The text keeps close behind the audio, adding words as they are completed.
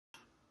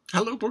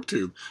Hello,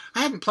 BookTube.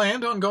 I hadn't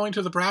planned on going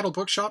to the Brattle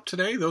Bookshop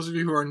today. Those of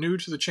you who are new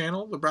to the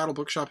channel, the Brattle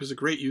Bookshop is a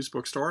great used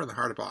bookstore in the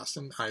heart of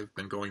Boston. I've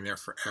been going there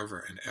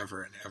forever and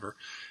ever and ever.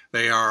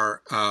 They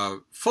are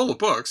full of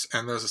books,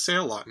 and there's a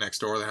sale lot next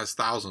door that has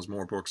thousands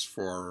more books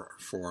for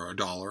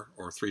 $1 or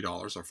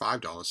 $3 or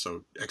 $5,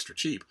 so extra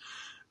cheap.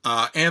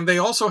 And they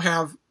also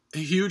have a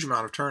huge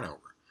amount of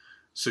turnover,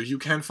 so you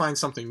can find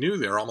something new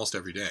there almost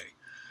every day.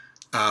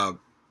 But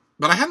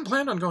I hadn't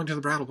planned on going to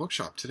the Brattle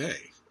Bookshop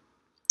today.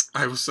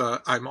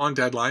 I'm on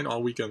deadline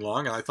all weekend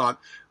long, and I thought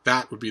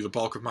that would be the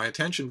bulk of my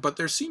attention, but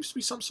there seems to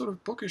be some sort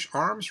of bookish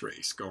arms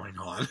race going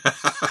on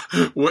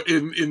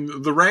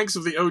in the ranks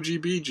of the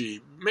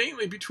OGBG,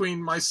 mainly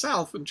between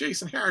myself and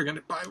Jason Harrigan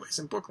at Byways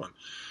in Brooklyn.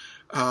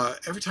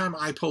 Every time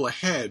I pull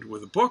ahead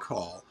with a book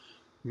haul,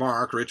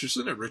 Mark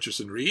Richardson at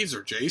Richardson Reads,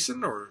 or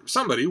Jason, or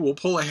somebody will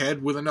pull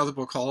ahead with another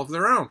book haul of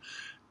their own,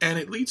 and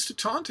it leads to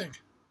taunting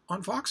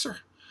on Voxer.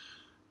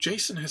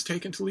 Jason has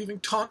taken to leaving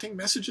taunting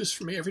messages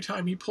for me every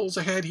time he pulls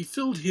ahead. He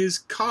filled his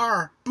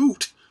car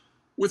boot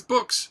with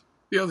books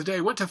the other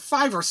day. Went to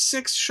 5 or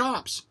 6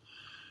 shops.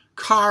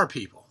 Car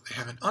people, they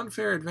have an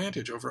unfair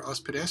advantage over us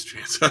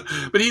pedestrians.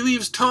 But he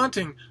leaves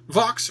taunting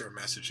Voxer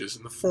messages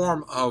in the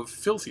form of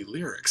filthy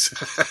lyrics.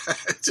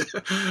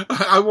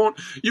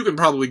 You can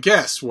probably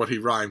guess what he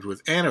rhymed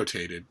with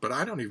annotated, but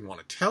I don't even want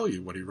to tell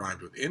you what he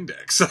rhymed with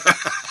index.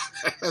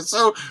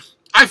 So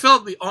I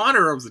felt the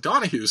honor of the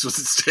Donoghues was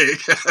at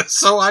stake,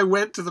 so I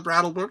went to the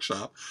Brattle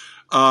Bookshop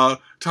to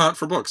hunt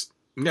for books.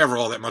 Never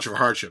all that much of a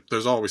hardship.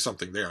 There's always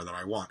something there that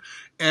I want.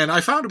 And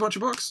I found a bunch of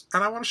books,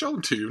 and I want to show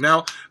them to you.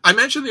 Now, I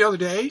mentioned the other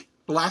day,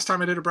 the last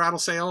time I did a Brattle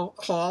sale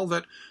haul,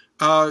 that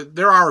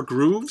there are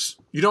grooves.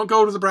 You don't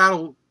go to the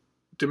Brattle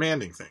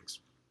demanding things,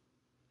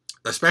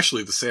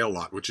 especially the sale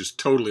lot, which is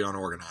totally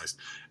unorganized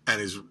and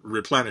is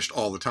replenished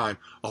all the time.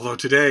 Although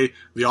today,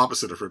 the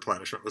opposite of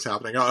replenishment was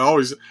happening. I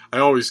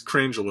always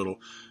cringe a little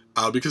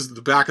because at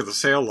the back of the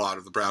sale lot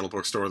of the Brattle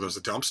bookstore, there's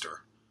a dumpster.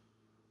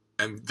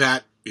 And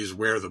that is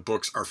where the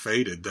books are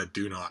faded that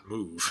do not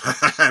move.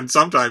 And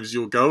sometimes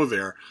you'll go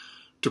there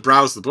to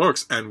browse the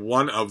books, and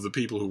one of the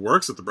people who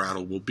works at the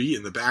Brattle will be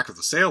in the back of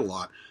the sale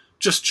lot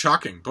just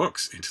chucking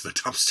books into the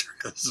dumpster.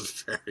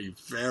 It's very,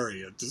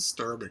 very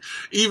disturbing.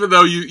 Even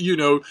though you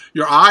know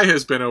your eye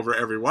has been over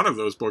every one of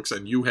those books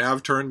and you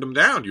have turned them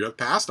down, you have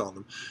passed on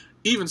them.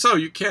 Even so,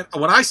 you can't.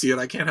 When I see it,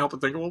 I can't help but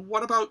think, well,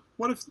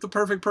 what if the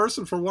perfect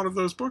person for one of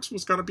those books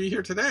was going to be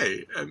here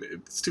today and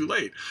it's too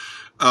late?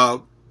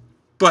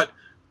 But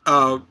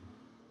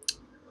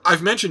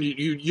I've mentioned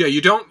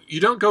you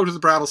don't go to the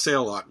Brattle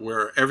sale lot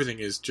where everything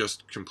is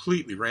just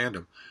completely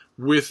random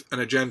with an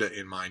agenda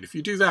in mind. If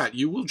you do that,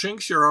 you will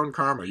jinx your own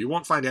karma. You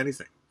won't find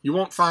anything. You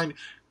won't find,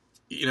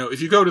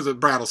 if you go to the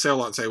Brattle sale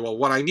lot and say, well,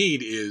 what I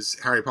need is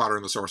Harry Potter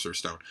and the Sorcerer's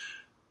Stone,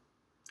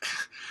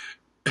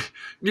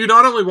 you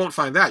not only won't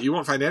find that, you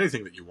won't find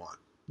anything that you want.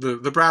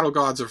 The Brattle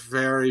gods are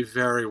very,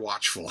 very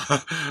watchful.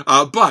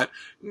 But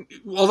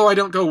although I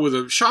don't go with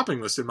a shopping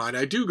list in mind,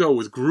 I do go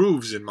with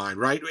grooves in mind,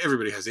 right?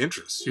 Everybody has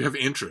interests. You have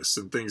interests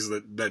and things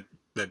that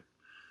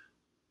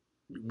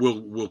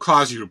will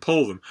cause you to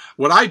pull them.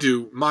 What I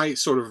do, my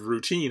sort of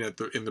routine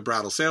in the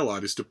Brattle sale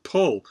lot is to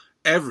pull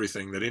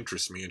everything that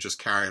interests me and just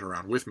carry it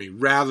around with me,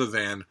 rather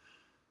than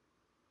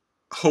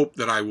hope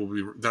that I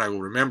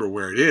will remember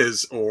where it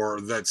is, or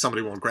that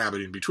somebody won't grab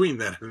it in between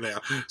then and there.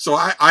 So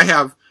I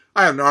have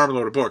an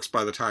armload of books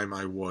by the time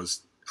I was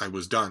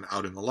done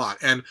out in the lot,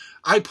 and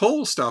I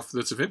pull stuff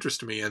that's of interest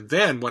to me, and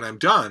then when I'm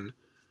done,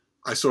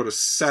 I sort of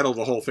settle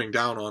the whole thing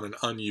down on an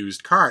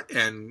unused cart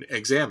and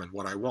examine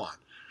what I want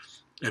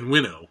and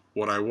winnow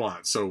what I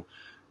want. So,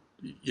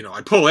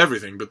 I pull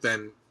everything, but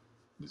then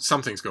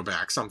some things go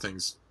back, some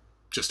things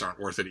just aren't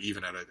worth it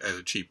even at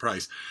a cheap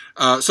price.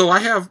 So I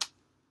have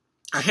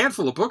a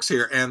handful of books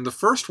here, and the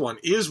first one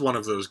is one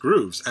of those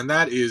grooves, and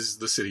that is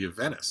The City of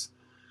Venice.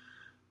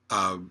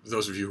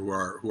 Those of you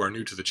who are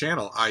new to the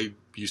channel, I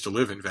used to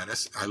live in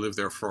Venice. I lived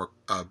there for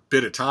a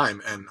bit of time,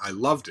 and I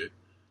loved it.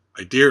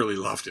 I dearly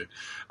loved it.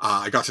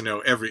 I got to know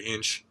every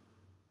inch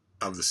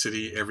of the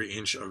city, every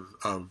inch of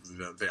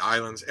the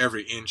islands,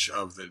 every inch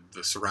of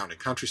the surrounding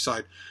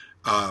countryside,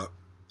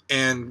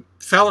 and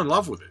fell in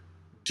love with it.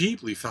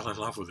 Deeply fell in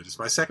love with it. It's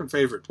my second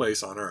favorite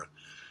place on earth.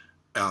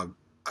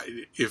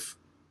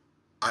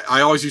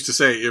 I always used to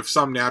say, if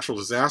some natural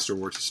disaster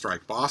were to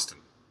strike Boston,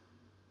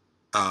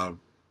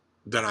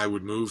 then I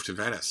would move to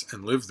Venice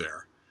and live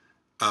there.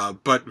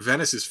 But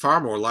Venice is far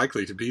more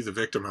likely to be the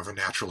victim of a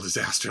natural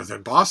disaster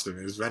than Boston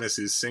is. Venice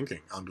is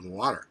sinking under the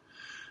water.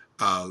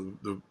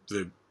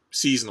 The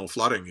seasonal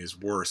flooding is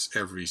worse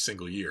every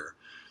single year.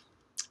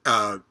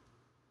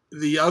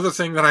 The other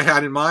thing that I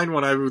had in mind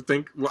when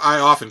I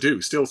often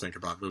do still think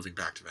about moving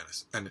back to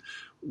Venice. And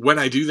when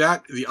I do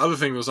that, the other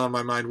thing that was on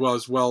my mind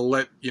was, well,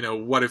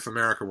 what if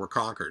America were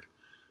conquered?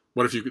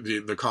 What if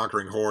the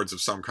conquering hordes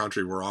of some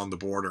country were on the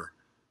border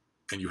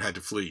and you had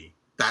to flee?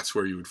 That's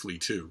where you would flee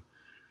to.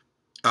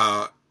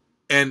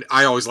 And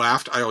I always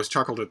laughed. I always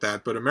chuckled at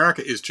that. But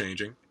America is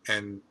changing,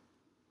 and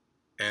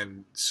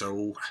And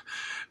so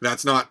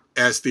that's not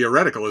as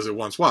theoretical as it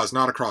once was,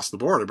 not across the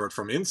border, but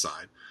from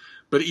inside.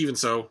 But even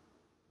so,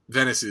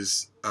 Venice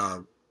is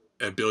a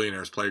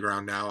billionaire's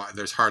playground now.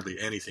 There's hardly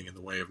anything in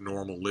the way of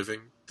normal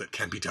living that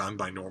can be done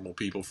by normal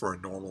people for a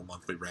normal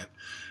monthly rent.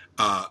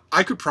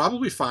 I could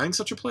probably find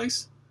such a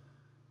place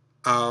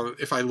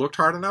if I looked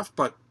hard enough,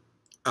 but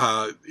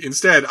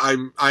instead I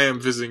am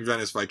visiting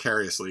Venice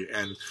vicariously,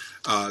 and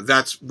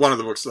that's one of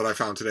the books that I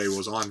found today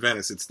was on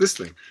Venice. It's this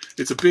thing.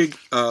 It's a big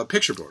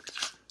picture book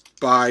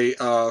by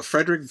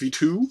Frederick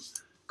Vitu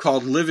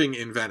called Living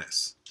in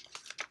Venice.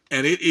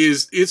 And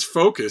its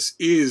focus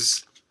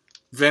is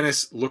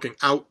Venice looking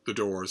out the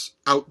doors,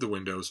 out the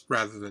windows,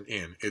 rather than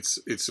in. It's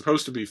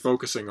supposed to be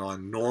focusing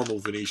on normal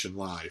Venetian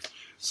life.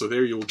 So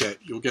there you'll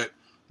get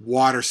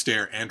water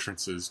stair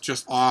entrances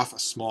just off a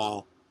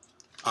small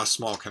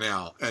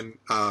canal, and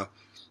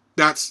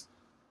that's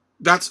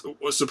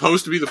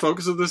supposed to be the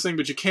focus of this thing.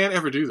 But you can't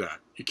ever do that.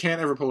 You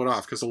can't ever pull it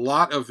off, because a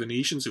lot of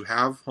Venetians who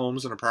have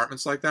homes and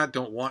apartments like that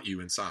don't want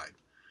you inside.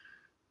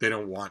 They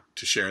don't want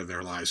to share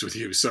their lives with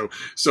you. So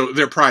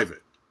they're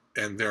private,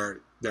 and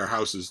their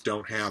houses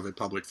don't have a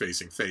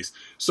public-facing face.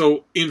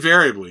 So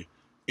invariably,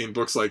 in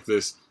books like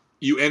this,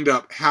 you end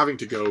up having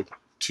to go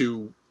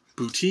to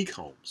boutique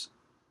homes,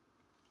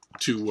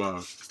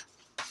 to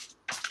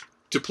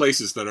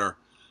places that are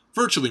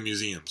virtually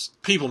museums.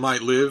 People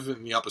might live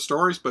in the upper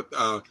stories, but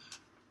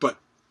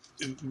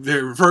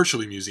they're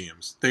virtually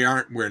museums. They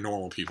aren't where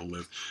normal people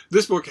live.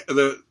 This book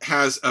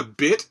has a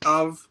bit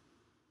of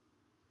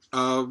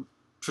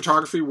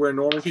photography where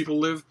normal people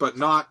live, but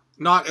not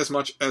as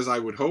much as I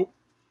would hope.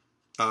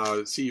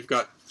 See, you've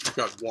got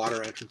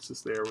water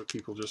entrances there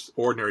with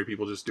ordinary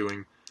people just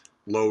doing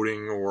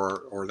loading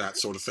or that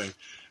sort of thing.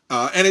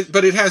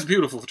 But it has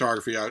beautiful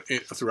photography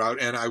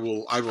throughout, and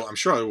I'm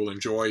sure I will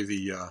enjoy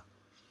the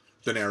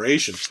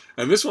narration.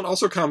 And this one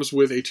also comes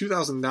with a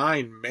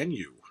 2009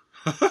 menu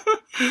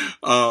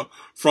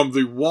from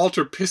the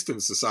Walter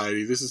Piston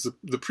Society. This is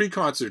the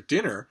pre-concert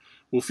dinner.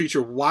 Will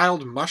feature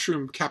wild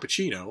mushroom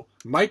cappuccino,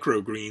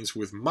 microgreens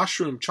with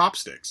mushroom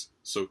chopsticks.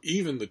 So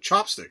even the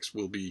chopsticks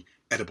will be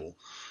edible.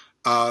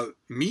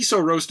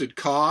 Miso roasted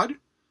cod,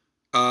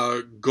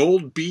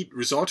 gold beet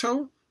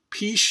risotto,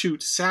 pea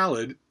shoot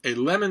salad, a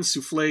lemon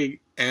souffle,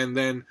 and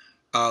then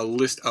a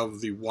list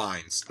of the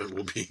wines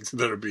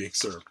that are being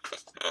served.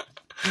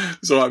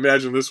 So I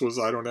imagine this was,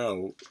 I don't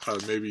know,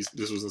 maybe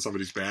this was in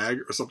somebody's bag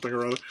or something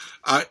or other.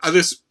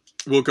 This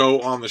will go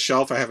on the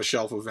shelf. I have a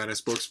shelf of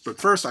Venice books, but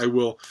first I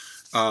will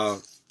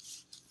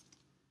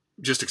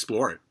just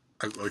explore it.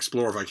 I will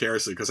explore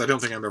vicariously, because I don't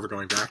think I'm ever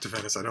going back to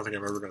Venice. I don't think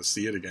I'm ever going to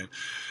see it again.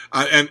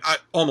 And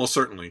almost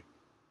certainly,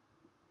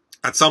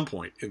 at some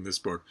point in this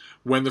book,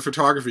 when the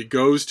photography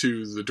goes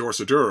to the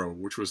Dorsoduro,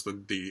 which was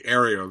the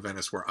area of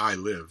Venice where I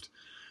lived,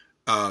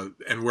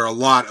 and where a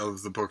lot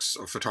of the books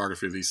of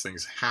photography of these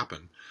things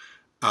happen,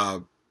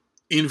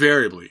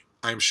 invariably,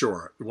 I'm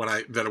sure, when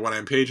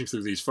I'm paging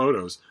through these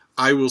photos,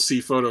 I will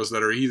see photos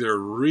that are either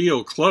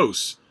real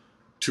close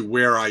to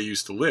where I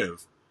used to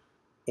live,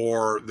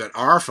 or that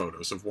are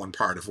photos of one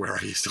part of where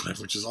I used to live,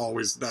 which is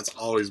always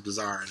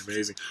bizarre and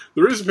amazing.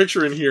 There is a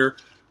picture in here.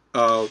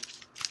 I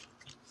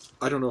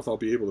don't know if I'll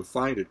be able to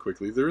find it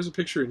quickly. There is a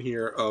picture in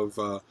here of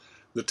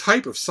the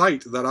type of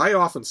site that I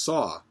often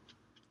saw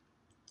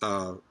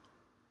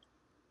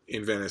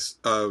in Venice,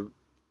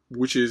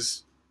 which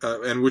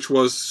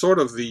was sort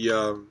of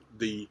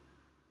the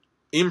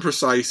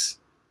imprecise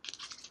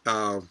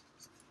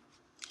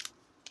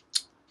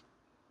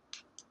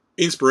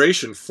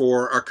inspiration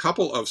for a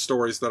couple of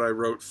stories that I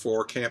wrote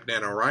for Camp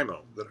NaNoWriMo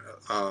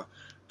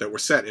that were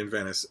set in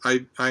Venice.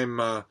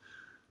 I'm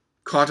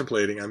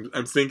contemplating,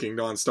 I'm thinking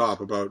nonstop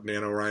about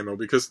NaNoWriMo,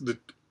 because the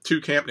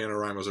 2 Camp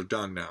NaNoWriMos are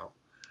done now.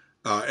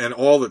 And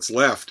all that's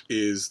left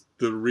is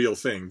the real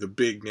thing, the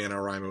big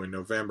NaNoWriMo in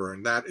November,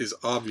 and that is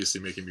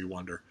obviously making me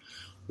wonder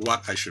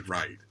what I should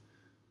write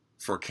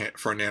for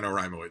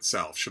NaNoWriMo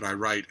itself. Should I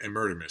write a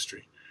murder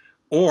mystery?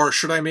 Or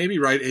should I maybe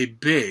write a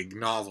big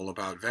novel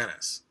about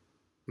Venice?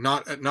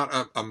 Not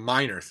a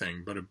minor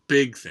thing, but a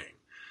big thing.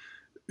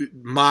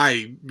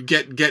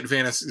 Get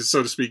Venice,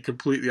 so to speak,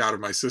 completely out of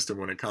my system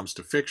when it comes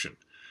to fiction.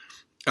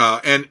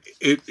 And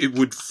it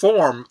would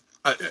form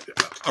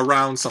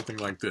around something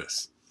like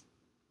this.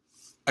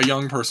 A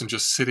young person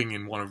just sitting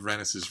in one of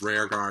Venice's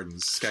rare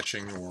gardens,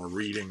 sketching or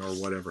reading or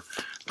whatever.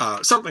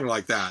 Something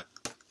like that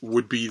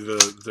would be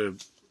the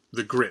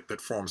grit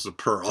that forms the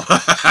pearl.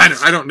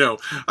 I don't know.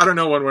 I don't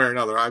know one way or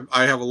another.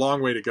 I have a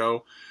long way to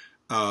go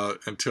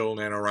until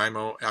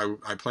NaNoWriMo.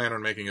 I plan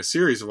on making a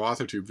series of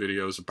AuthorTube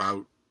videos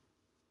about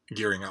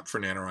gearing up for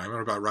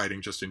NaNoWriMo, about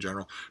writing just in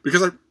general,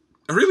 because I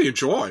really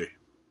enjoy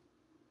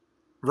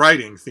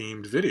writing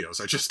themed videos.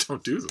 I just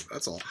don't do them,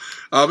 that's all.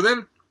 But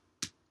then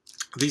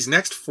these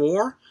next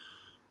 4,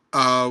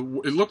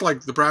 it looked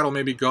like the Brattle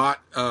maybe bought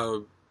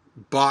a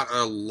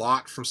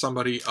lot from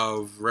somebody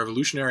of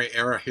Revolutionary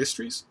era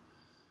histories.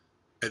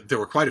 There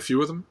were quite a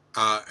few of them,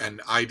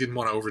 and I didn't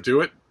want to overdo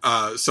it.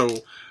 So,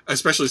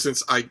 especially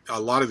since a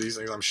lot of these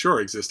things I'm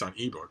sure exist on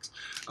ebooks.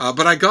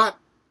 But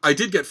I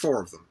did get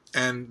 4 of them,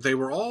 and they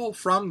were all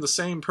from the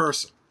same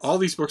person. All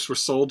these books were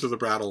sold to the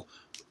Brattle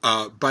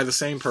by the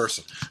same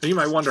person. And you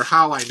might wonder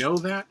how I know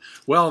that.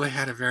 Well, they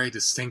had a very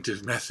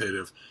distinctive method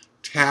of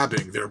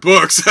tabbing their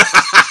books.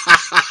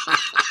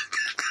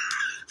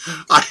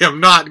 I am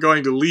not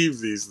going to leave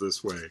these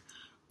this way.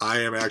 I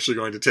am actually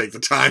going to take the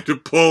time to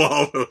pull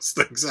all those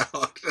things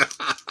out.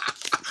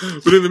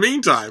 But in the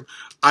meantime,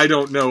 I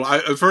don't know.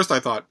 At first I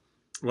thought,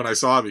 when I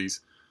saw these,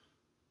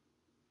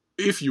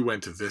 if you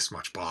went to this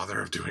much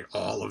bother of doing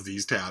all of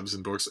these tabs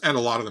in books, and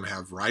a lot of them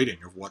have writing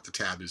of what the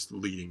tab is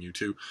leading you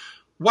to,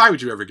 why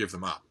would you ever give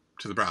them up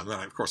to the Brattle?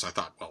 Then, of course, I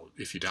thought, well,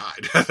 if you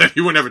died,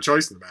 you wouldn't have a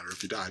choice in the matter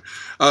if you died.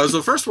 So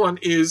the first one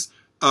is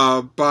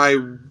by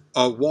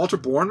Walter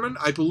Bornemann.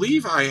 I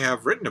believe I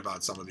have written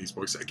about some of these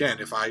books. Again,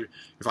 if I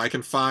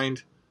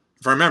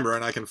remember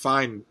and I can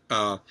find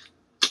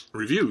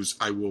reviews,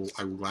 I will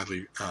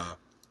gladly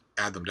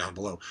add them down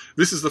below.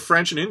 This is The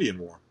French and Indian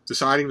War: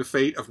 Deciding the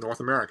Fate of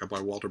North America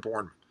by Walter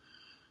Bornemann,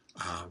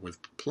 with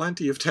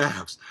plenty of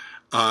tabs.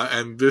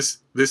 And this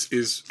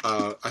is,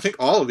 I think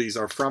all of these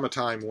are from a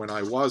time when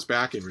I was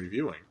back in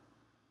reviewing.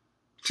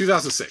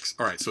 2006.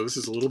 All right, so this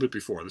is a little bit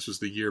before. This was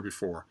the year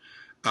before.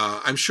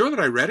 I'm sure that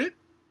I read it,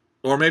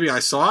 or maybe I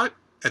saw it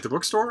at the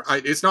bookstore.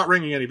 It's not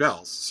ringing any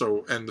bells.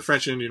 So, and the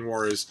French and Indian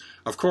War is,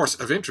 of course,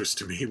 of interest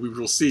to me. We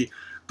will see.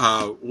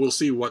 We'll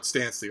see what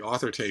stance the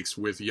author takes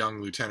with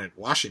young Lieutenant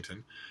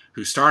Washington,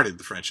 who started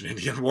the French and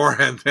Indian War,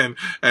 and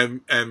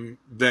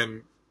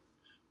then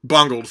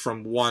bungled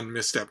from one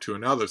misstep to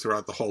another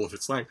throughout the whole of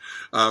its length.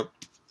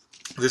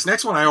 This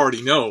next one I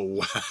already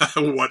know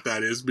what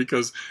that is,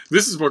 because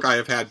this is a book I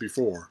have had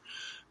before,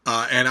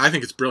 and I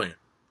think it's brilliant.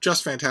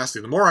 Just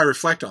fantastic. The more I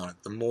reflect on it,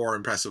 the more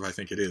impressive I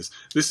think it is.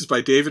 This is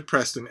by David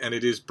Preston, and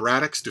it is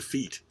Braddock's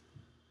Defeat.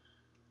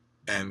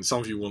 And some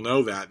of you will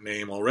know that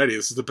name already.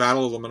 This is the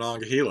Battle of the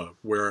Monongahela,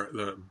 where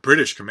the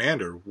British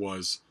commander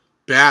was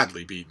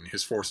badly beaten.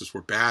 His forces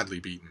were badly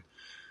beaten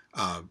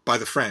by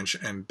the French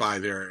and by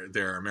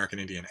their American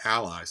Indian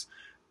allies.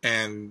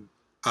 And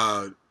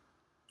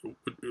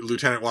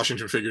Lieutenant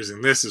Washington figures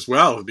in this as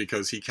well,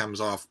 because he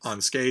comes off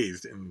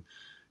unscathed in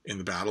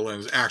the battle,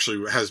 and actually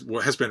was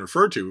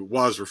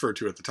referred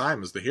to at the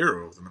time as the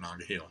hero of the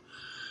Monongahela.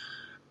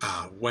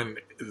 When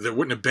there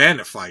wouldn't have been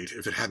a fight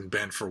if it hadn't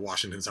been for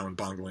Washington's own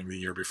bungling the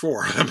year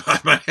before.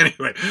 But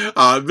anyway,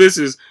 this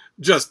is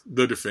just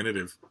the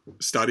definitive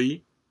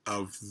study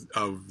of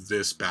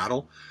this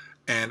battle.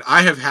 And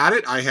I have had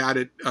it. I had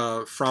it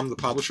from the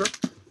publisher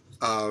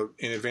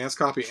in advanced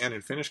copy and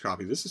in finished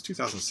copy. This is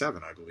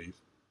 2007, I believe.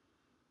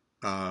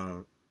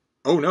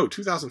 Oh no,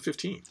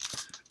 2015.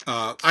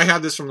 I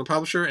had this from the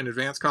publisher in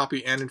advanced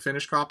copy and in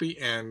finished copy,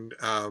 and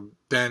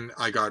then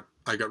I got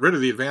rid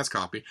of the advanced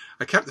copy.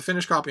 I kept the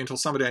finished copy until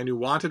somebody I knew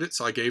wanted it,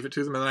 so I gave it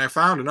to them, and then I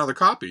found another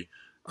copy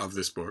of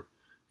this book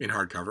in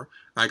hardcover.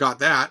 I got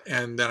that,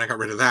 and then I got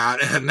rid of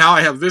that, and now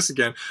I have this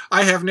again.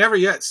 I have never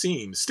yet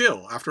seen,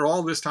 still, after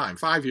all this time,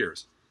 5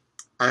 years,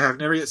 I have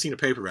never yet seen a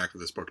paperback of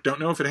this book. Don't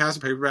know if it has a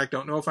paperback,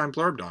 don't know if I'm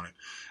blurbed on it.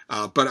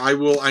 But I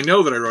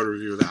know that I wrote a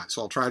review of that,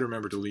 so I'll try to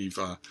remember to leave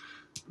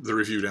the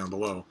review down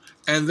below.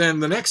 And then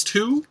the next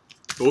two,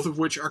 both of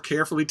which are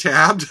carefully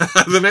tabbed,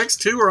 the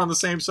next two are on the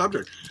same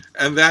subject,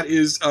 and that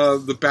is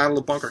the Battle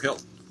of Bunker Hill.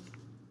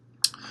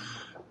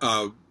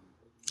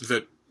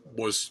 That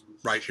was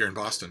right here in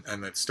Boston,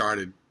 and that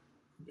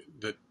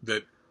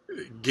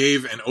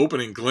gave an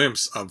opening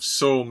glimpse of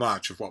so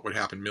much of what would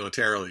happen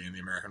militarily in the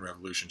American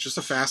Revolution. Just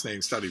a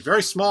fascinating study.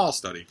 Very small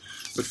study,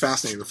 but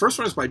fascinating. The first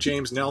one is by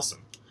James Nelson.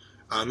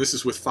 This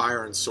is With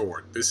Fire and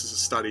Sword. This is a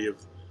study of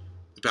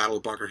the Battle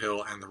of Bunker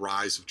Hill and the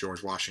rise of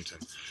George Washington.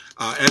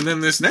 And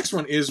then this next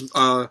one is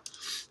The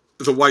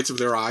Whites of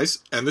Their Eyes,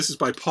 and this is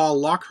by Paul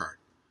Lockhart.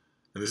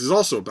 And this is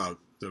also about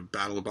the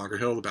Battle of Bunker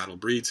Hill, the Battle of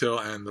Breed's Hill,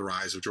 and the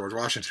rise of George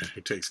Washington,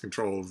 who takes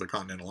control of the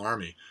Continental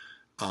Army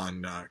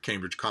on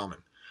Cambridge Common.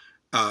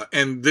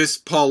 And this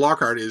Paul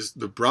Lockhart is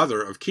the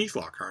brother of Keith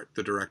Lockhart,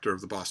 the director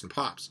of the Boston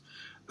Pops.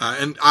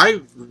 And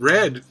I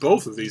read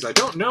both of these. I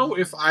don't know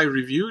if I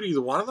reviewed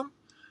either one of them,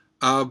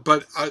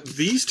 but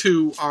these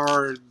two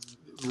are,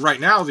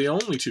 right now, the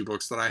only two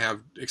books that I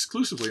have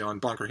exclusively on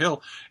Bunker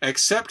Hill,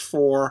 except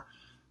for,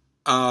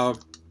 the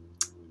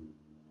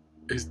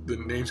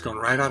name's going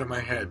right out of my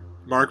head.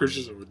 Mark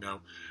Richardson would know.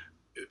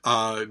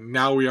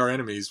 Now We Are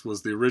Enemies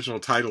was the original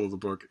title of the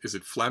book. Is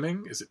it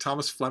Fleming? Is it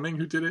Thomas Fleming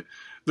who did it?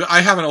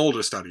 I have an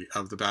older study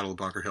of the Battle of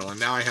Bunker Hill, and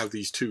now I have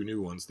these two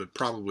new ones that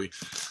probably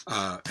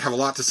have a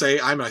lot to say.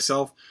 I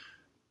myself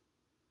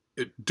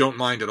don't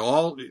mind at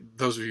all.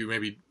 Those of you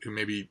who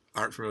maybe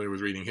aren't familiar with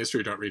reading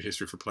history, don't read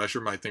history for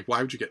pleasure, might think,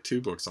 why would you get two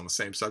books on the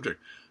same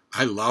subject?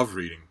 I love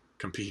reading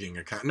competing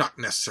accounts, not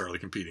necessarily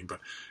competing,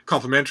 but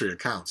complementary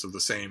accounts of the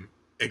same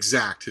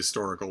exact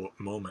historical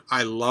moment.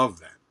 I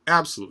love that.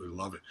 Absolutely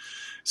love it.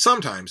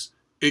 Sometimes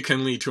it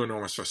can lead to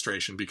enormous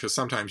frustration, because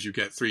sometimes you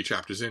get 3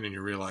 chapters in and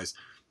you realize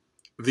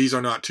these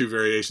are not two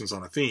variations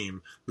on a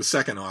theme. The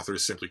second author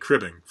is simply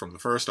cribbing from the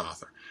first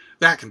author.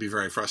 That can be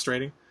very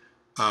frustrating.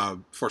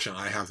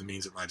 Fortunately, I have the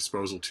means at my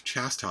disposal to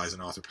chastise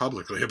an author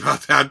publicly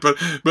about that, but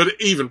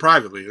even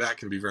privately, that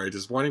can be very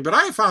disappointing. But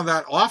I have found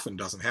that often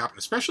doesn't happen,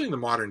 especially in the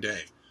modern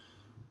day,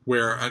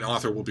 where an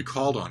author will be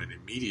called on it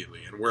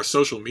immediately, and where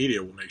social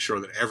media will make sure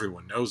that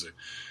everyone knows it.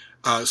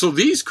 So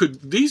these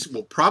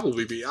will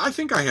probably be. I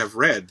think I have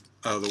read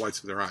The Whites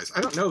of Their Eyes.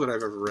 I don't know that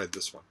I've ever read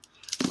this one,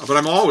 but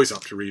I'm always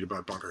up to read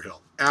about Bunker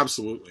Hill.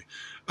 Absolutely.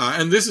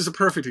 And this is a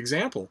perfect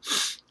example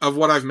of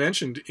what I've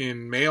mentioned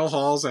in Mail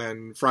Hauls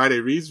and Friday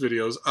Reads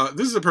videos.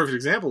 This is a perfect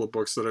example of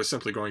books that are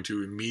simply going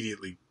to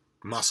immediately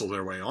muscle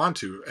their way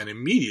onto an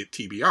immediate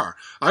TBR.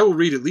 I will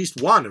read at least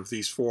one of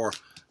these 4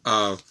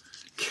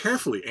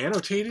 carefully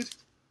annotated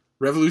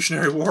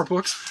Revolutionary War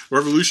books,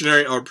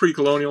 revolutionary or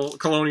pre-colonial,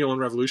 colonial and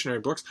revolutionary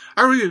books.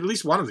 I read at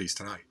least one of these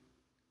tonight.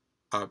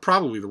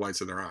 Probably The Whites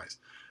of Their Eyes.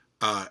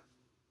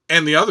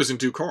 And the others in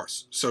due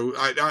course. So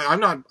I'm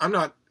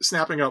not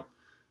snapping up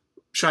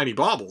shiny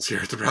baubles here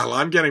at the Brattle.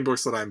 I'm getting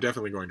books that I'm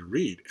definitely going to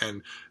read,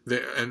 and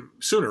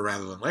sooner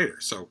rather than later.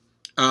 So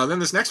then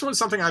this next one is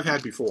something I've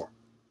had before.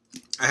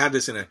 I had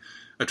this in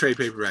a trade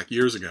paperback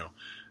years ago,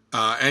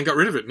 and got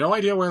rid of it. No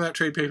idea where that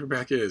trade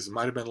paperback is. It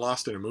might have been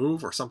lost in a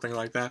move or something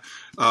like that.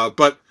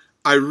 But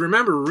I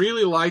remember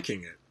really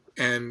liking it,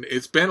 and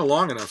it's been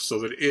long enough so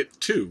that it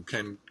too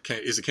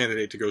is a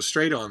candidate to go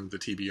straight on the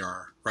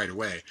TBR right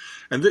away.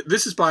 And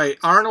this is by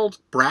Arnold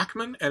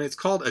Brackman, and it's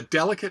called A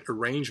Delicate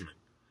Arrangement.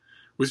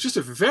 With just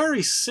a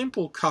very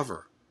simple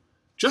cover.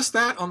 Just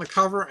that on the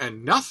cover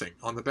and nothing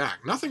on the back.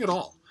 Nothing at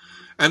all.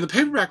 And the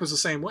paperback was the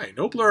same way.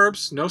 No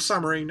blurbs, no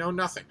summary, no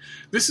nothing.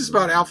 This is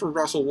about Alfred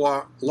Russel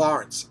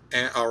Lawrence,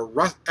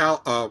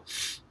 Alfred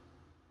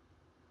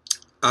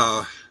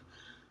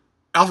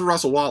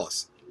Russel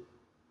Wallace,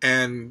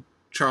 and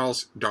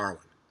Charles Darwin.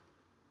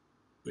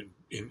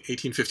 In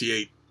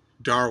 1858,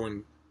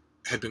 Darwin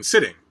had been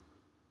sitting,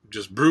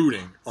 just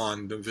brooding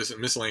on the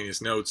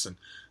miscellaneous notes and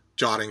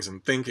jottings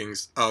and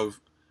thinkings of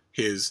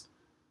his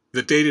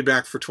that dated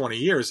back for 20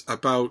 years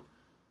about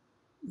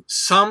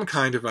some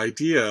kind of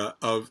idea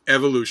of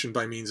evolution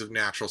by means of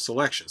natural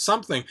selection.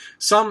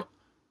 Some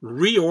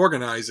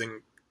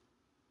reorganizing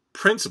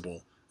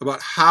principle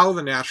about how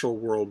the natural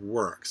world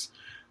works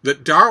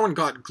that Darwin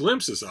got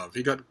glimpses of.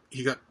 He got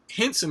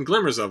hints and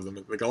glimmers of them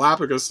at the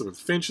Galapagos with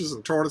finches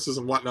and tortoises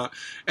and whatnot,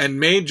 and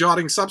made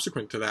jottings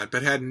subsequent to that,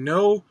 but had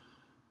no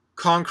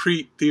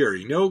concrete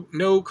theory,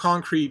 no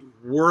concrete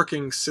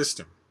working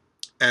system,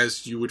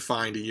 as you would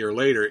find a year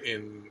later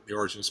in The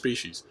Origin of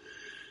Species.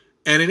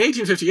 And in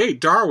 1858,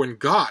 Darwin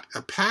got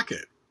a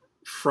packet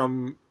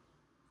from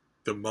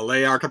the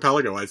Malay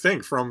Archipelago, I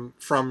think, from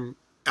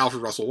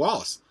Alfred Russel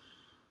Wallace.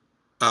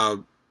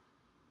 Do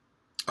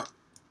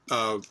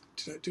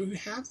we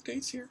have the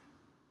dates here?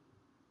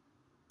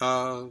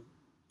 Yeah,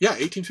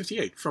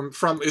 1858.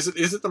 From is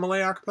it the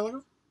Malay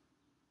Archipelago?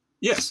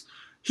 Yes.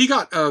 He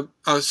got a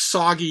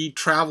soggy,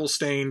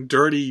 travel-stained,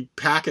 dirty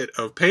packet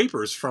of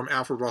papers from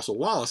Alfred Russel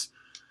Wallace,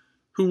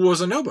 who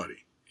was a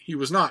nobody. He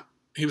was not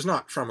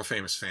from a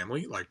famous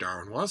family like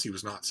Darwin was. He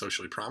was not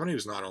socially prominent. He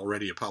was not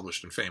already a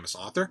published and famous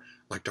author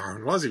like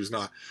Darwin was. He was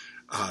not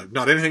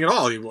anything at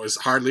all. He was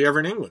hardly ever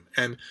in England.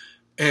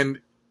 And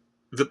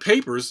the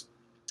papers,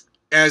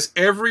 as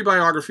every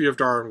biography of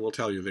Darwin will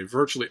tell you, they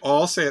virtually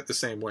all say it the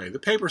same way. The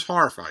papers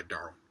horrified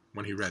Darwin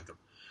when he read them,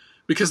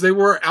 because they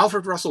were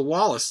Alfred Russel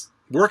Wallace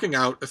working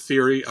out a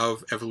theory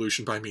of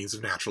evolution by means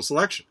of natural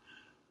selection,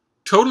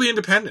 totally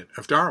independent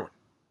of Darwin.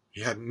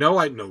 He had no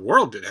idea, the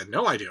world had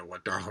no idea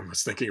what Darwin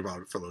was thinking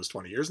about for those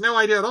 20 years. No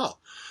idea at all.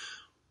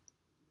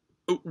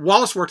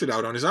 Wallace worked it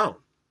out on his own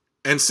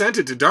and sent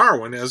it to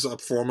Darwin as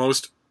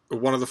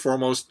one of the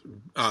foremost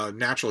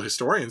natural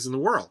historians in the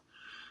world,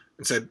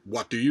 and said,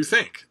 "What do you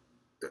think?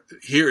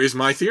 Here is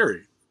my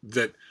theory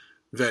that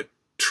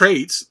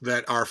traits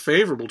that are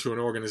favorable to an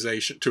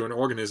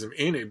organism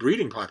in a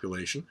breeding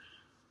population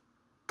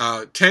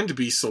tend to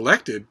be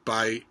selected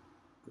by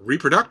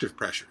reproductive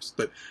pressures.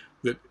 That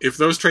if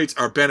those traits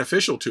are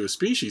beneficial to a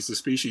species, the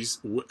species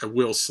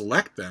will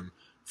select them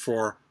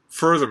for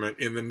furtherment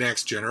in the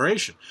next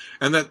generation,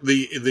 and that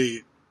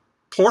the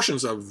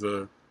portions of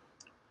the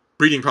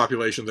breeding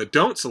population that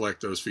don't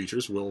select those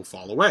features will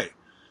fall away,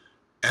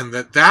 and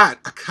that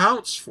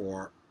accounts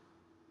for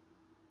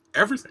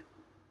everything.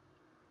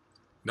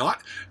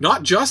 Not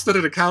just that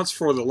it accounts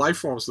for the life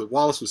forms that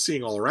Wallace was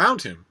seeing all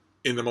around him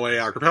in the Malay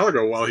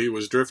Archipelago while he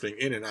was drifting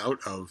in and out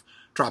of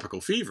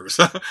tropical fevers,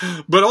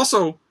 but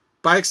also,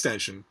 by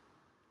extension,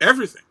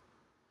 everything.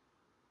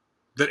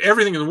 That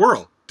everything in the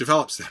world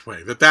develops that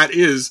way. That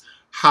is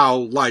how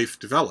life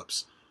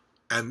develops.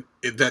 And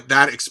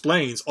that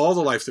explains all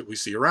the life that we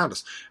see around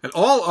us. And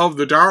all of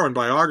the Darwin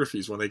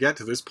biographies, when they get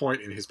to this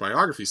point in his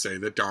biography, say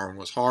that Darwin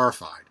was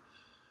horrified.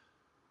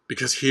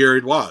 Because here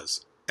it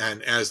was.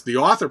 And as the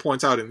author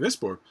points out in this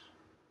book,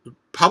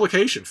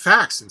 publication,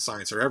 facts in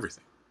science are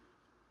everything.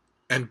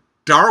 And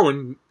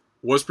Darwin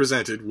was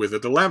presented with a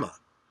dilemma.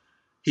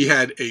 He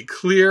had a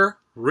clear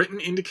written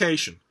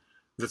indication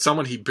that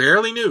someone he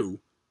barely knew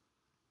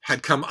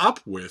had come up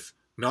with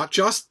not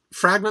just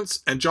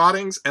fragments and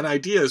jottings and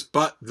ideas,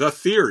 but the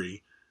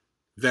theory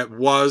that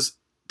was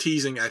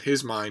teasing at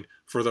his mind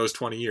for those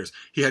 20 years.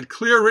 He had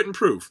clear written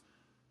proof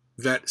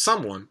that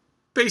someone,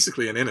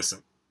 basically an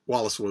innocent,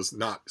 Wallace was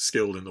not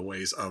skilled in the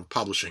ways of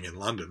publishing in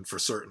London for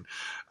certain,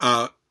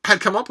 had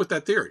come up with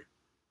that theory.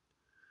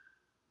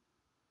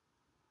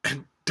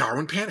 And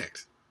Darwin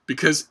panicked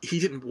because he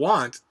didn't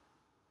want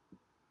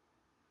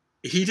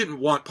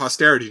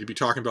posterity to be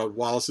talking about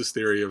Wallace's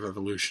theory of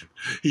evolution.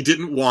 He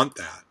didn't want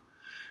that.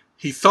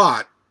 He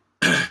thought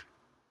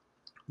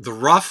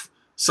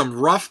some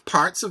rough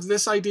parts of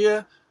this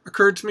idea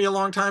occurred to me a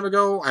long time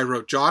ago. I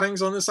wrote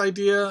jottings on this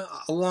idea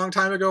a long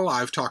time ago.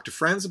 I've talked to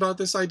friends about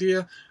this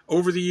idea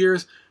over the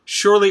years.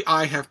 Surely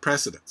I have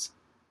precedence.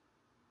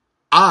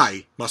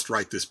 I must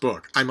write this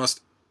book. I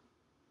must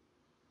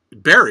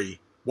bury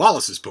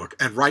Wallace's book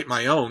and write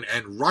my own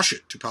and rush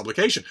it to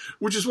publication,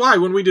 which is why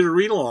when we did a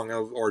read-along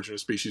of Origin of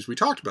Species, we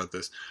talked about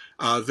this.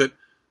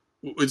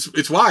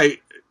 It's why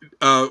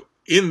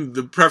in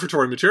the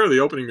prefatory material, the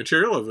opening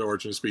material of the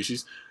Origin of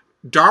Species,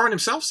 Darwin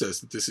himself says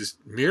that this is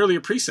merely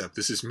a precept.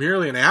 This is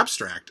merely an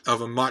abstract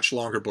of a much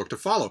longer book to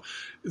follow.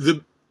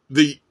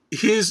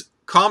 His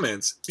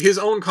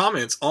own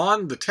comments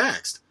on the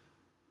text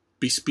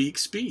bespeak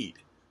speed.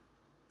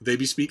 They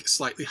bespeak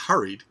slightly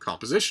hurried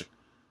composition.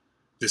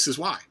 This is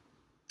why.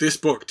 This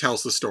book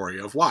tells the story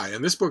of why.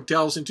 And this book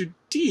delves into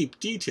deep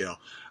detail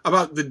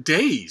about the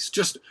days,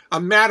 just a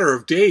matter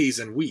of days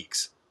and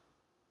weeks,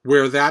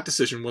 where that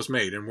decision was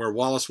made and where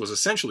Wallace was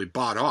essentially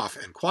bought off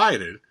and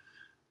quieted,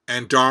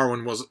 and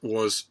Darwin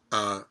was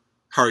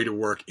hurried to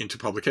work into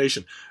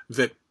publication.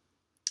 That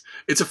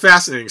it's a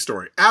fascinating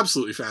story,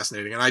 absolutely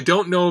fascinating, and I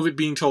don't know of it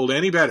being told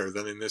any better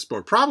than in this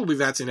book. Probably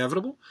that's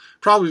inevitable.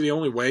 Probably the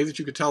only way that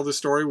you could tell this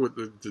story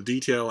with the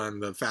detail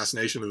and the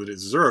fascination that it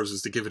deserves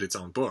is to give it its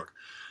own book.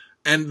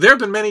 And there have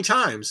been many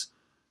times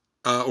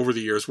over the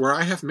years where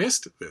I have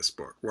missed this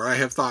book, where I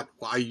have thought,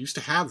 well, I used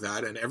to have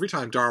that, and every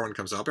time Darwin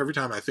comes up, every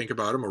time I think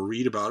about him or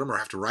read about him or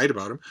have to write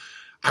about him,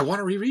 I want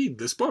to reread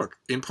this book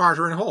in part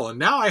or in whole. And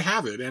now I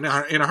have it in a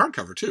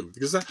hardcover too,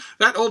 because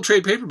that old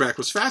trade paperback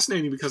was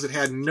fascinating because it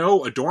had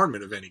no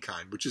adornment of any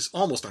kind, which is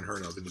almost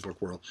unheard of in the book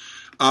world.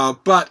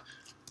 But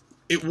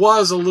it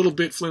was a little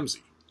bit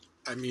flimsy.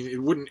 I mean,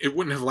 it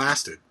wouldn't have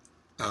lasted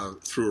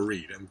through a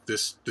read, and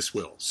this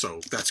will.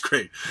 So that's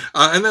great.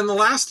 And then the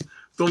last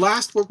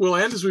book will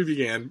end as we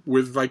began,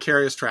 with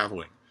vicarious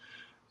traveling,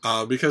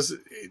 because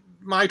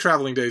my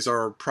traveling days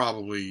are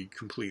probably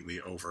completely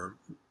over.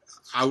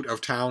 Out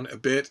of town a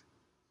bit,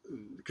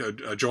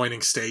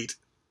 adjoining state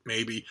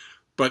maybe,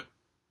 but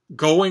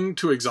going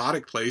to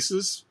exotic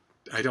places,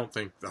 I don't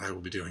think that I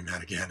will be doing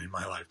that again in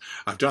my life.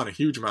 I've done a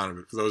huge amount of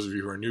it. For those of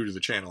you who are new to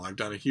the channel, I've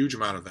done a huge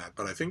amount of that,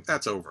 but I think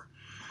that's over.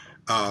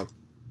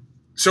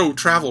 So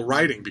travel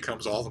writing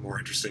becomes all the more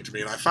interesting to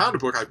me, and I found a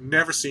book I've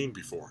never seen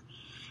before.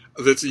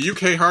 That's a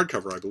UK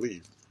hardcover, I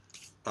believe.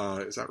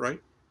 Is that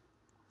right?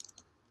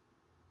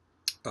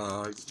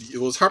 It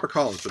was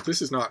HarperCollins, but this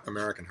is not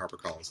American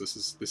HarperCollins. This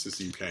is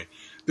the UK.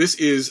 This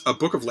is A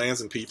Book of Lands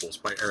and Peoples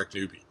by Eric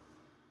Newby.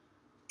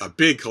 A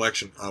big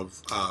collection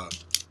of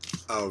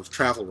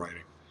travel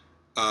writing.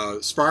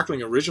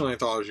 Sparkling original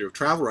anthology of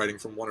travel writing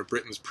from one of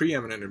Britain's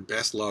preeminent and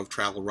best-loved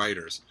travel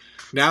writers.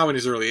 Now in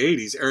his early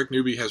 80s, Eric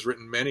Newby has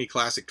written many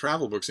classic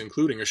travel books,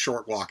 including A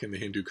Short Walk in the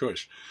Hindu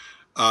Kush.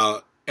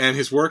 And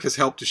his work has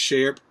helped to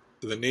shape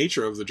the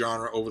nature of the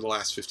genre over the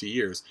last 50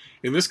 years.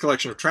 In this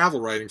collection of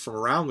travel writing from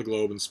around the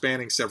globe and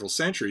spanning several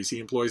centuries, he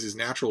employs his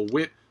natural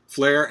wit,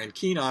 flair, and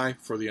keen eye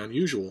for the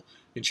unusual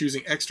in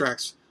choosing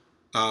extracts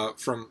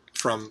from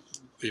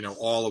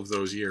all of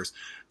those years.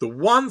 The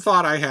one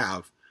thought I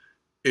have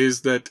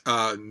is that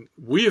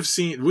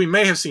we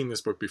may have seen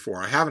this book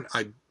before. I haven't.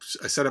 I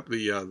set up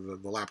the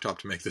laptop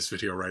to make this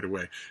video right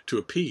away to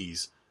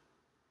appease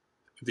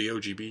the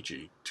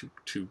OGBG,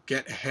 to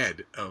get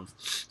ahead of,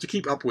 to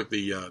keep up with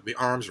the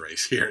arms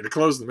race here, to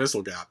close the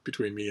missile gap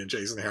between me and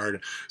Jason Harrigan.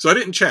 So I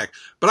didn't check,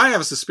 but I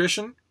have a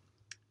suspicion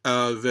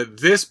that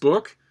this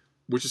book,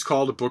 which is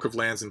called A Book of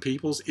Lands and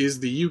Peoples, is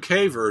the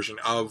UK version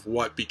of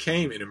what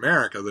became in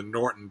America the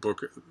Norton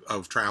Book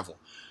of Travel,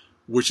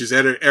 which is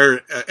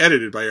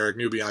edited by Eric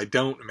Newby. I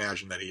don't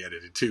imagine that he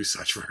edited two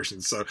such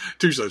versions, so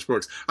two such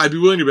books. I'd be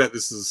willing to bet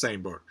this is the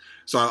same book.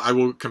 So I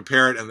will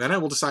compare it, and then I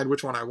will decide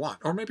which one I want.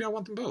 Or maybe I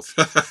want them both.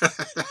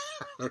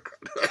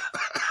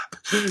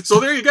 So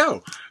there you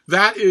go.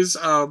 That is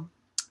a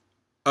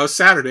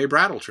Saturday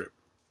Brattle trip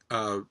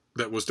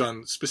that was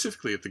done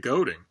specifically at the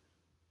goading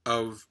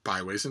of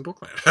Byways in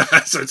Bookland.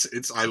 So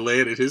I lay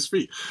it at his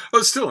feet. Oh,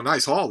 it's still a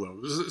nice haul,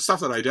 though. Stuff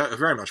that I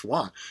very much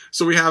want.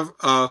 So we have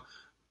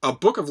A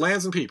Book of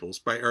Lands and Peoples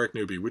by Eric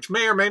Newby, which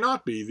may or may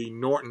not be the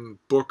Norton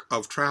Book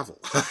of Travel.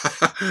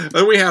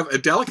 Then we have A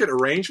Delicate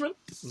Arrangement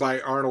by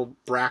Arnold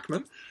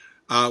Brackman,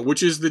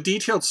 which is the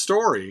detailed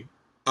story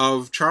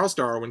of Charles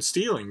Darwin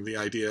stealing the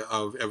idea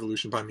of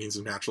evolution by means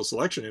of natural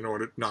selection in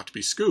order not to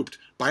be scooped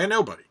by a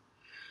nobody.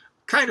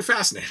 Kind of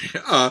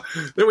fascinating.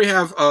 Then we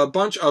have a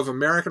bunch of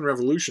American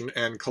Revolution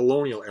and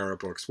colonial era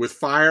books, with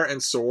Fire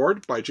and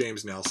Sword by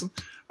James Nelson,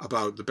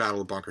 about the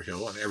Battle of Bunker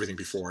Hill and everything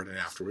before it and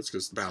afterwards,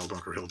 because the Battle of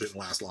Bunker Hill didn't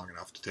last long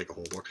enough to take a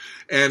whole book.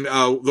 And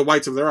The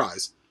Whites of Their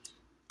Eyes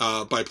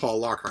by Paul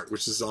Lockhart,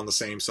 which is on the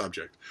same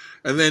subject.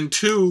 And then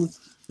 2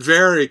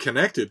 very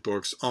connected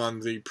books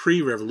on the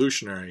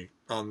pre-revolutionary,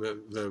 on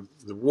the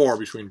war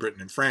between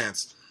Britain and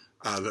France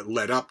that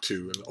led up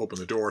to and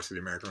opened the door to the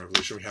American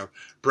Revolution. We have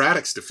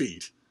Braddock's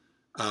Defeat,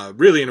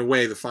 really in a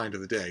way the find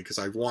of the day, because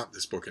I want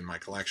this book in my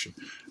collection,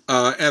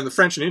 and the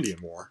French and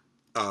Indian War,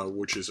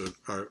 which is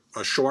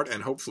a short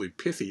and hopefully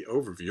pithy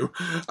overview.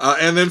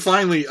 And then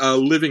finally,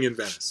 Living in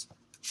Venice,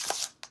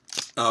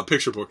 a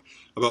picture book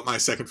about my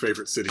second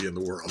favorite city in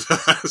the world.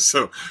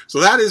 so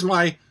that is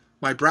my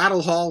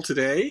Brattle haul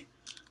today.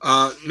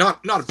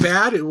 Not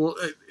bad. You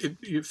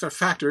have to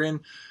factor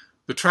in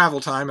the travel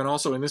time, and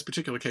also in this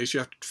particular case, you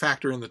have to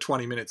factor in the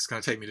 20 minutes it's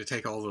going to take me to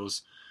take all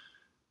those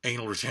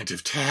anal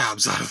retentive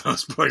tabs out of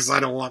those books. I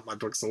don't want my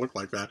books to look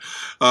like that.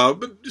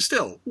 But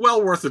still,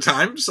 well worth the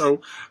time.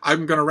 So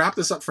I'm going to wrap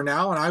this up for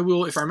now, and I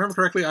will, if I remember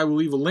correctly, I will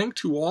leave a link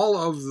to all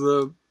of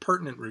the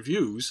pertinent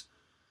reviews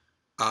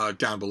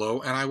down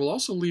below, and I will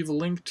also leave a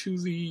link to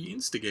the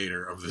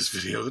instigator of this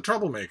video, the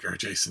troublemaker,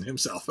 Jason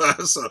himself.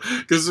 So,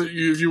 because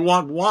if you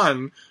want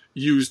one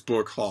used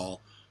book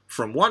haul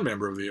from one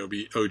member of the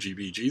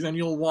OGBG, then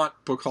you'll want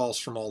book hauls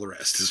from all the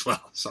rest as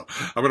well. So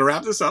I'm going to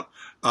wrap this up,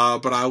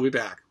 but I'll be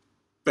back.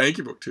 Thank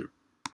you, BookTube.